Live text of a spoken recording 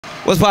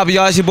What's poppin',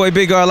 y'all? It's your boy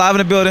Big Guard live in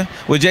the building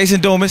with Jason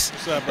Dumas.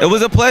 What's up, it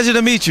was a pleasure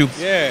to meet you.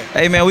 Yeah.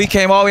 Hey, man, we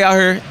came all the way out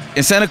here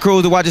in Santa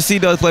Cruz to watch the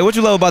C-Dubs play. What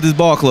you love about this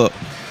ball club?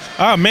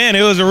 Oh, man,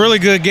 it was a really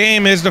good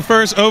game. It's the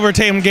first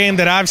overtime game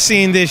that I've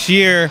seen this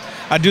year.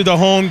 I do the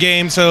home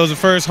game, so it was the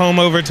first home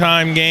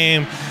overtime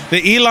game.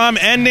 The Elam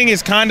ending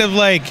is kind of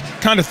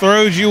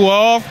throws you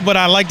off, but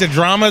I like the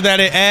drama that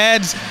it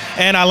adds,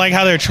 and I like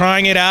how they're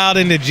trying it out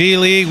in the G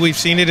League. We've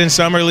seen it in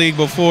Summer League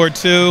before,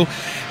 too.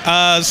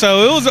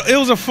 So it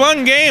was a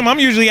fun game. I'm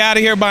usually out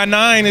of here by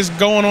 9. It's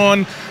going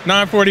on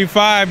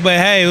 9:45, but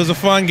hey, it was a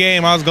fun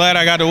game. I was glad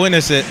I got to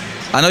witness it.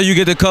 I know you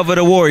get to cover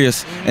the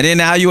Warriors, and then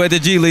now you at the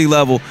G League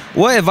level.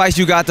 What advice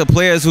you got to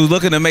players who's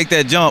looking to make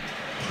that jump?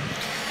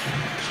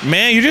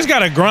 Man, you just got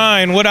to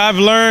grind. What I've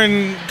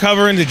learned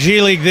covering the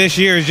G League this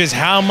year is just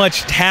how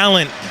much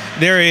talent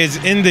there is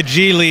in the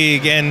G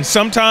League. And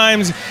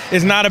sometimes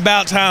it's not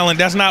about talent.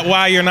 That's not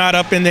why you're not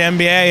up in the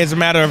NBA. It's a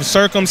matter of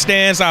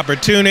circumstance,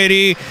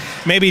 opportunity,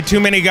 maybe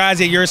too many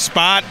guys at your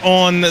spot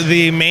on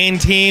the main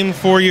team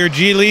for your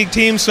G League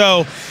team.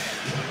 So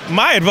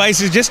my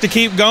advice is just to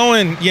keep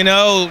going. You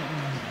know,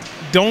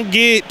 don't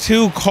get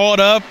too caught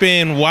up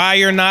in why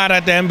you're not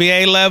at the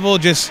NBA level.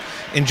 Just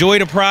enjoy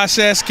the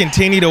process,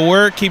 continue to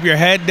work, keep your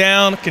head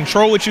down,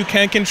 control what you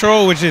can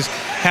control, which is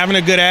having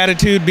a good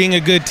attitude, being a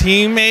good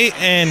teammate,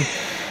 and,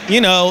 you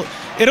know,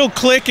 it'll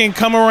click and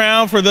come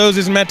around for those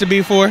it's meant to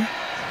be for.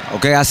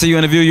 Okay, I see you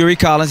interview Yuri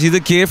Collins. He's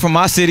a kid from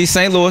my city,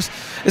 St. Louis.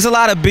 There's a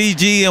lot of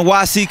BG and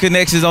YC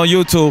connections on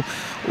YouTube.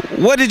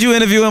 What did you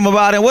interview him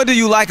about, and what do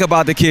you like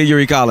about the kid,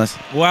 Yuri Collins?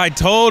 Well, I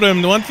told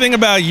him the one thing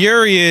about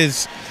Yuri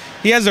is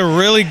he has a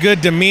really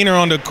good demeanor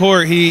on the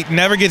court. He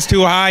never gets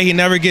too high. He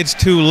never gets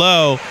too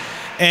low.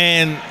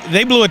 And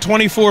they blew a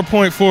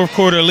 24-point fourth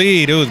quarter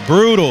lead. It was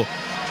brutal.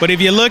 But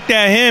if you looked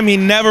at him, he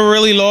never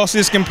really lost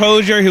his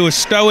composure. He was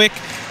stoic.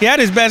 He had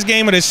his best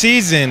game of the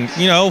season,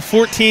 you know,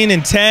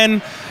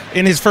 14-10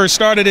 in his first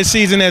start of the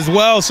season as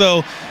well.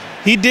 So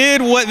he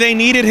did what they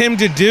needed him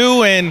to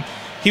do, and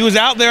he was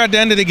out there at the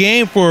end of the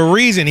game for a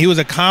reason. He was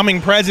a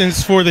calming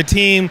presence for the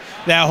team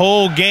that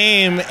whole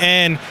game,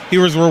 and he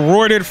was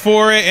rewarded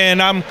for it, and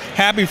I'm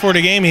happy for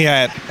the game he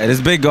had. Hey, this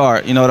Big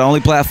Guard, you know, the only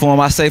platform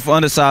I say for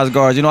undersized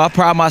guards. You know, I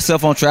pride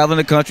myself on traveling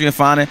the country and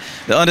finding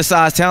the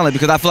undersized talent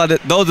because I feel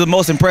like those are the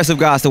most impressive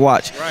guys to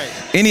watch. Right.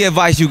 Any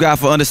advice you got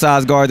for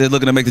undersized guards that's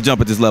looking to make the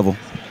jump at this level?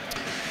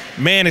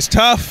 Man, it's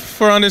tough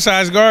for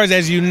undersized guards,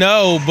 as you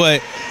know,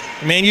 but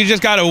man, you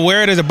just got to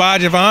wear it as a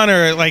badge of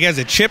honor, like as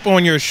a chip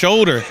on your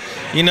shoulder.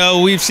 You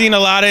know, we've seen a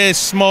lot of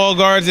small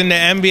guards in the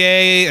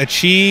NBA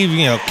achieve,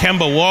 you know,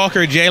 Kemba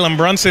Walker, Jalen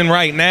Brunson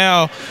right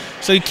now.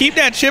 So you keep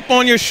that chip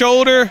on your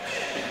shoulder.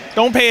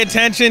 Don't pay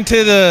attention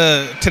to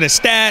the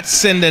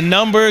stats and the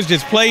numbers.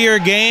 Just play your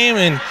game,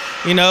 and,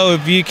 you know,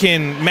 if you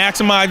can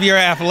maximize your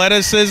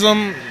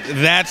athleticism,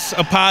 that's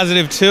a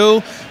positive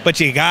too. But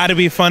you got to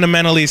be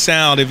fundamentally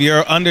sound. If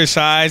you're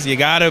undersized, you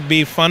got to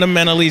be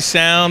fundamentally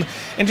sound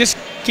and just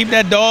keep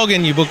that dog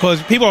in you,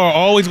 because people are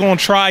always going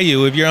to try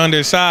you if you're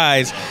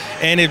undersized.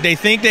 And if they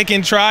think they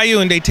can try you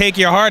and they take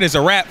your heart, it's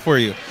a wrap for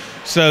you.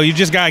 So you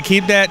just got to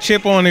keep that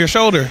chip on your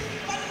shoulder.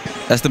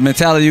 That's the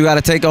mentality you got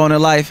to take on in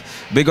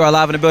life. Big Guard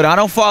live in the building. I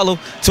don't follow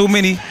too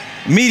many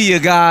media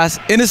guys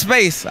in the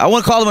space. I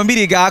wouldn't call him a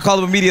media guy. I call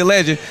him a media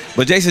legend.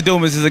 But Jason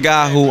Dumas is a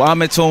guy who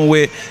I'm in tune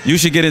with. You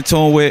should get in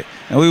tune with.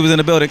 And we was in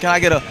the building. Can I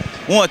get a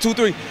 1, 2,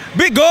 3?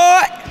 Big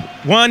Guard!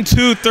 1,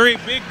 2, 3.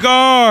 Big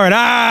Guard.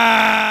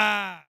 Ah!